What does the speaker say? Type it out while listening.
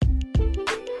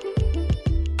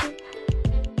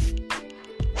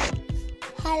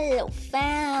Hello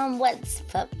fam, what's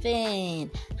poppin'?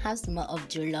 How's the month of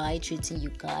July treating you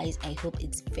guys? I hope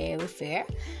it's very fair.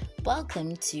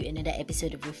 Welcome to another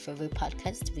episode of your favorite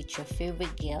podcast with your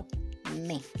favorite girl,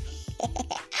 me.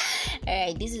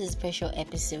 Alright, this is a special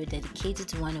episode dedicated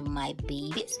to one of my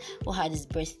babies who had his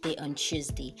birthday on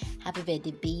Tuesday. Happy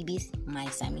birthday, babies, my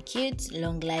Sammy cute,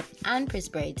 long life and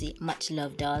prosperity. Much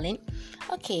love, darling.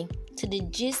 Okay, to the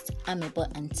gist, I'm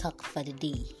about and talk for the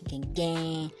day.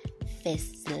 Gang,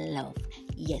 first love.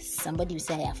 Yes, somebody will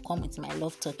say I have come into my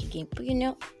love talk again, but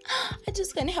I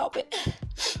just can't help it.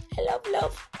 I love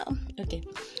love. Okay.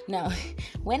 Now,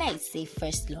 when I say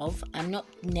first love, I'm not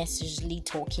necessarily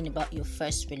talking about your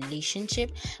first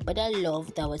relationship, but that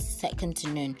love that was second to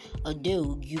none.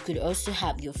 Although you could also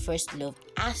have your first love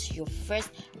as your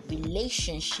first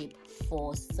relationship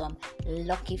for some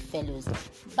lucky fellows.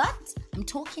 But I'm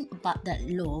talking about that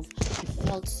love you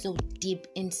felt so deep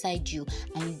inside you,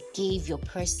 and you gave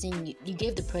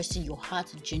the person your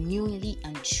heart genuinely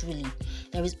and truly.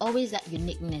 There is always that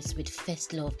uniqueness with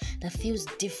first love that feels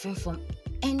different from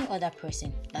any other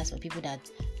person. That's for people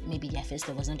that maybe their first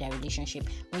love wasn't their relationship.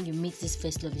 When you meet this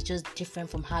first love, it's just different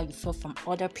from how you felt from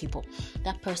other people.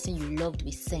 That person you loved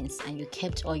with sense, and you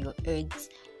kept all your eggs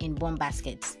in one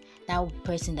basket. That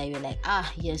person that you're like,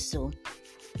 yes, so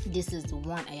this is the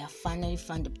one. I have finally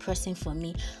found the person for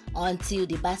me, until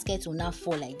the basket will not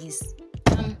fall like this,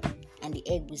 and the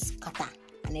egg will scatter,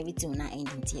 and everything will not end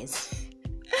in tears.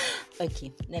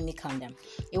 Okay, let me calm down.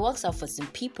 It works out for some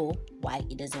people while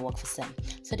it doesn't work for some.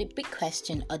 So the big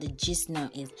question or the gist now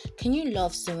is, can you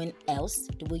love someone else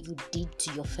the way you did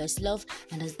to your first love?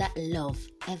 And does that love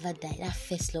ever die? That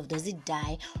first love, does it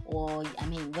die? Or,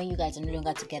 when you guys are no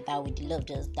longer together, will the love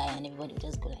just die and everybody will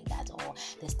just go like that? Or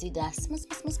there's still that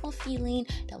small feeling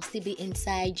that will still be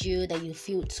inside you that you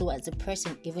feel towards the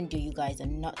person even though you guys are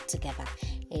not together?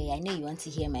 Hey, I know you want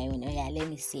to hear my own. Oh yeah, let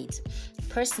me say it.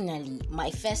 Personally, my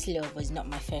first love was not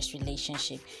my first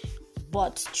relationship.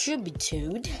 But truth be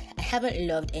told, I haven't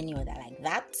loved any other like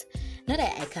that. Not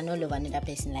that I cannot love another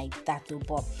person like that though,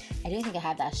 but I don't think I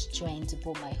have that strength to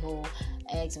put my whole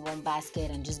eggs in one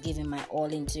basket and just giving my all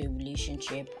into a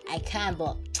relationship. I can,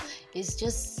 but it's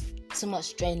just too much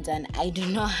strength, and I do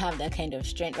not have that kind of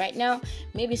strength right now.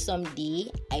 Maybe someday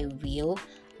I will,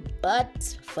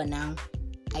 but for now,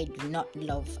 I do not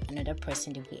love another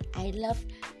person the way I love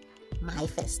my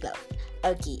first love.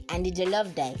 Okay, and did the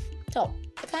love die? So,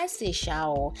 I can't say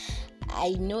shower. I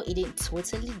know it didn't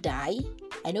totally die.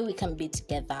 I know we can be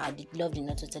together. The love did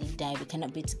not totally die. We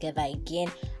cannot be together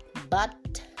again.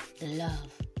 But the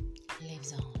love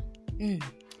lives on.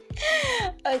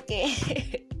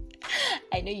 Okay.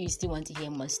 I know you still want to hear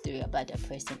more story about that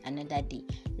person another day.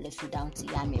 Left you down to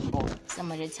Yami, but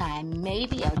some other time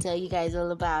maybe I'll tell you guys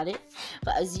all about it.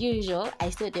 But as usual, I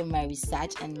still did my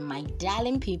research, and my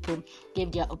darling people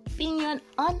gave their opinion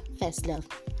on first love.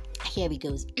 Here we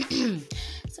go.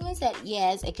 Someone said,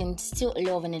 yes, I can still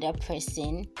love another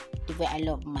person the way I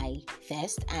love my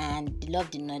first, and the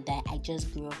love did not die. I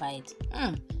just grew over it.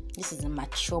 This is a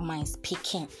mature mind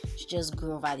speaking. She just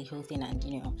grew over the whole thing and,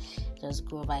 just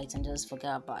grew over it and just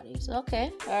forget about it. So,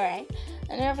 okay, alright.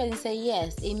 Another person said,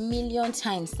 yes, 1,000,000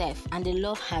 times, Steph, and the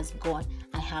love has gone.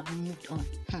 I have moved on.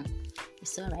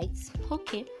 It's alright.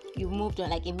 Okay. You moved on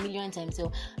like 1,000,000 times.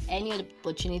 So any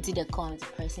opportunity that comes, a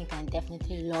person can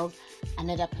definitely love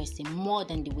another person more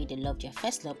than the way they loved your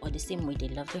first love, or the same way they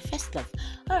loved your first love.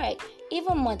 Alright,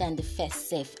 even more than the first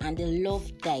self, and the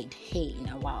love died. Hey,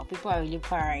 now wow, people are really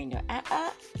powering.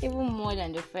 Even more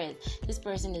than the first. This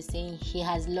person is saying he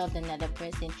has loved another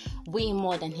person way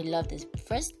more than he loved his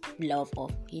first love, or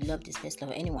he loved his first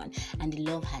love, or anyone, and the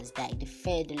love has died.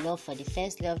 The love for the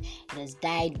first love, it has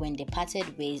died when they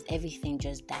parted ways. Everything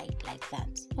just died like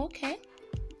that. Okay,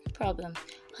 no problem.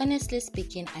 Honestly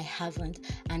speaking, I haven't,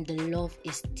 and the love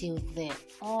is still there.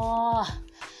 Oh,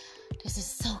 this is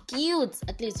so cute.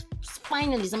 At least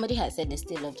finally somebody has said they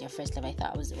still loved your first love. I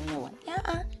thought I was the only one.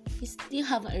 You still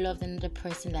haven't loved another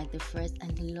person like the first,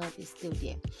 and the love is still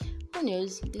there. Who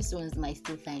knows? This ones might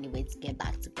still find a way to get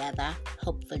back together.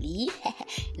 Hopefully.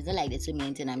 It's not like the two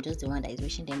men, I'm just the one that is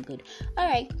wishing them good.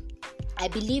 Alright. I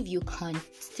believe you can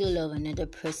still love another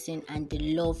person, and the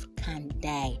love can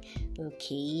die.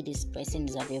 Okay, this person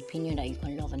is of the opinion that you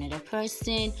can love another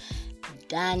person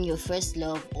than your first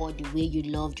love, or the way you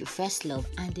loved your first love,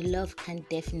 and the love can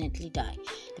definitely die.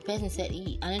 The person said,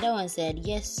 another one said,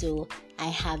 yes, so I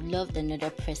have loved another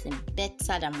person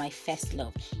better than my first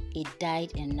love. It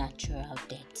died a natural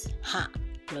death.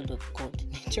 Blood of God,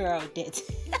 natural death.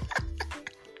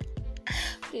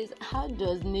 Please, how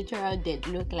does natural death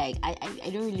look like? I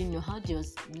don't really know. How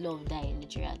does love die in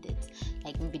natural death?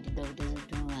 Like maybe the love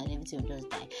doesn't do and everything will just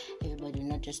die. Everybody will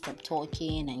not just stop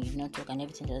talking and you not talk and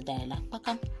everything just die. Like,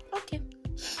 Pakam, okay.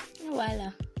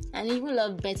 Voila. And even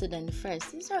love better than the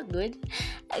first. It's not good.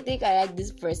 I think I like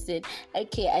this person.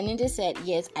 Okay, Anita said,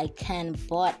 yes, I can,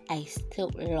 but I still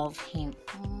love him.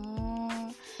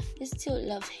 You still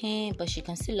love him, but she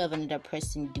can still love another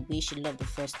person the way she loved the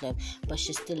first love, but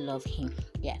she still love him.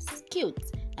 Yes, cute.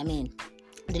 I mean,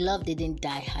 the love didn't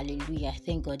die. Hallelujah.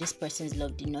 Thank God this person's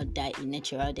love did not die in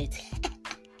natural death.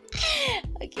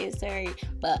 Okay, sorry.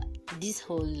 But this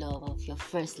whole love of your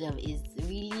first love is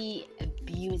really a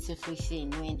beautiful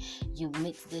thing when you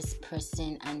meet this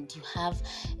person and you have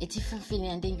a different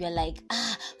feeling, and then you're like,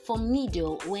 for me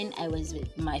though, when I was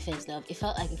with my first love, it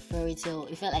felt like a fairy tale,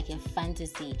 it felt like a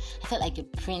fantasy, I felt like a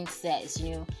princess,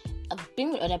 you know. I've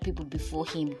been with other people before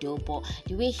him though, but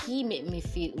the way he made me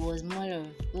feel, it was more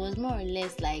or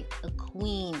less like a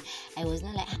queen. I was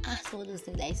not like so all those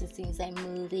things I used to see inside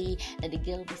movie, that the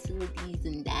girl be so this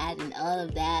and that and all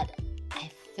of that. I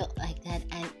felt like that,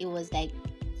 and it was like,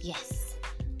 yes,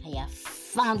 I have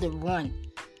found the one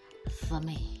for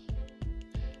me.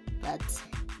 But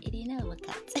it didn't work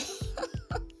out.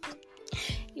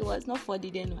 It was not for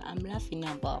the then. I'm laughing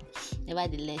about.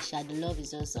 Nevertheless, the love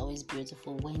is also always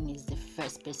beautiful when it's the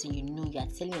first person you know. You're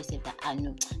telling yourself that I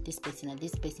know this person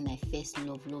I first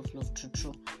love,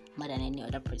 true, more than any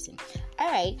other person.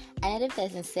 Alright, another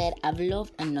person said, I've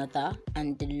loved another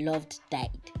and the loved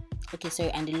died. Okay, sorry,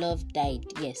 and the love died.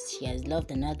 Yes, she has loved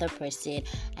another person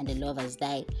and the love has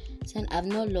died. So I've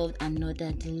not loved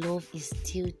another, the love is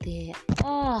still there.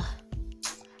 I've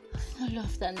not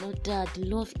loved another, the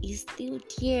love is still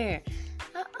there.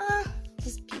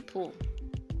 These people.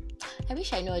 I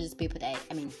wish I know these people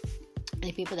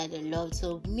the people that they love,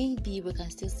 so maybe we can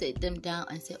still sit them down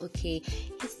and say, okay,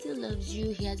 he still loves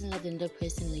you, he hasn't loved another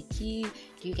person like you.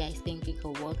 Do you guys think it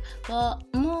could work? But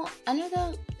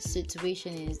another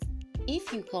situation is,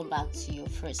 if you come back to your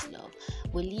first love,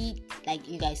 will it, like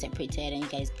you guys separated and you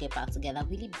guys get back together,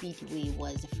 will it be the way it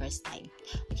was the first time?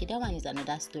 Okay, that one is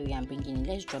another story I'm bringing in.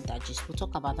 Let's drop that gist. We'll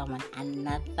talk about that one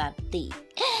another day.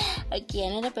 Okay,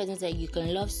 another person said you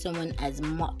can love someone as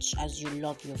much as you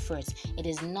love your first. It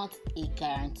is not a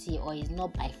guarantee, or it's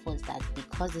not by force that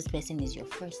because this person is your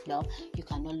first love, you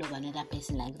cannot love another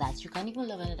person like that. You can even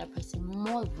love another person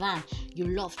more than you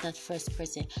love that first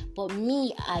person. But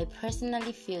me, I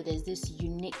personally feel there's this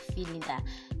unique feeling that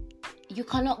you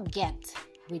cannot get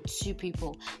with two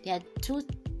people. There are two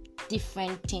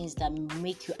different things that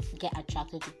make you get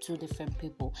attracted to two different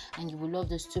people, and you will love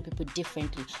those two people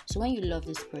differently. So when you love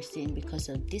this person because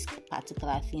of this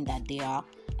particular thing that they are,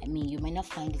 you might not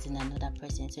find it in another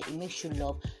person. So it makes you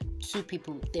love two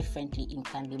people differently. It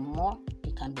can be more,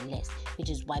 it can be less, which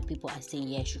is why people are saying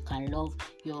yes, you can love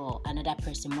another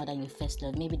person more than your first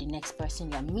love. Maybe the next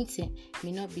person you are meeting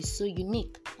may not be so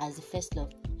unique as the first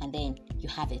love, and then you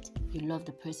have it, you love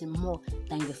the person more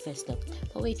than your first love.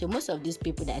 But wait, most of these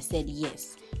people that said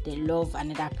yes, they love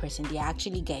another person, they are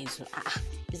actually guys who,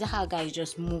 is that how guys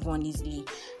just move on easily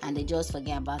and they just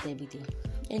forget about everything?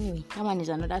 Anyway, that one is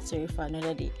another story for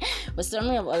another day. But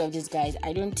summary of all of these guys,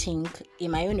 I don't think,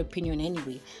 in my own opinion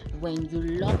anyway, when you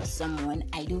love someone,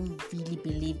 I don't really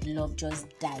believe the love just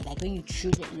died. Like when you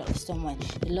truly love someone,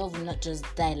 the love will not just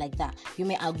die like that. You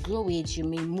may outgrow it, you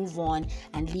may move on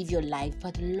and live your life,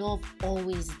 but the love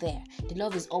always there. The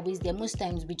love is always there. Most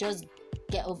times we just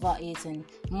get over it and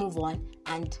move on,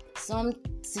 and some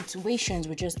situations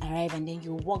will just arrive, and then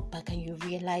you walk back and you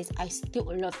realize I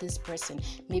still love this person.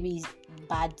 Maybe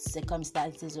bad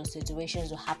circumstances or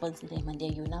situations will happen to them, and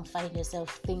then you now find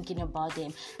yourself thinking about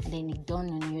them, and then it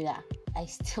dawned on you that I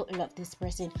still love this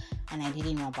person and I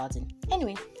didn't know about it.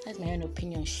 Anyway, that's my own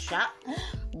opinion.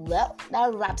 Well,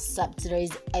 that wraps up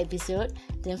today's episode.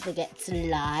 Don't forget to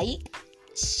like,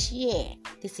 share.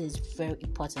 This is very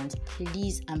important.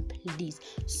 Please and please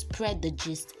spread the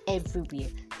gist everywhere.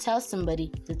 Tell somebody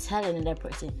to tell another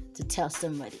person to tell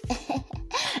somebody.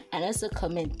 And also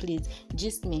comment, please.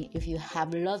 Just me if you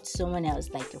have loved someone else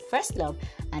like your first love,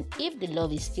 and if the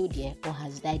love is still there or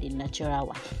has died a natural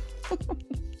one.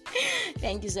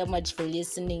 Thank you so much for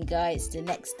listening, guys. Till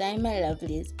next time, my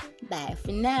lovelies. Bye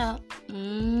for now.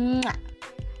 Mwah.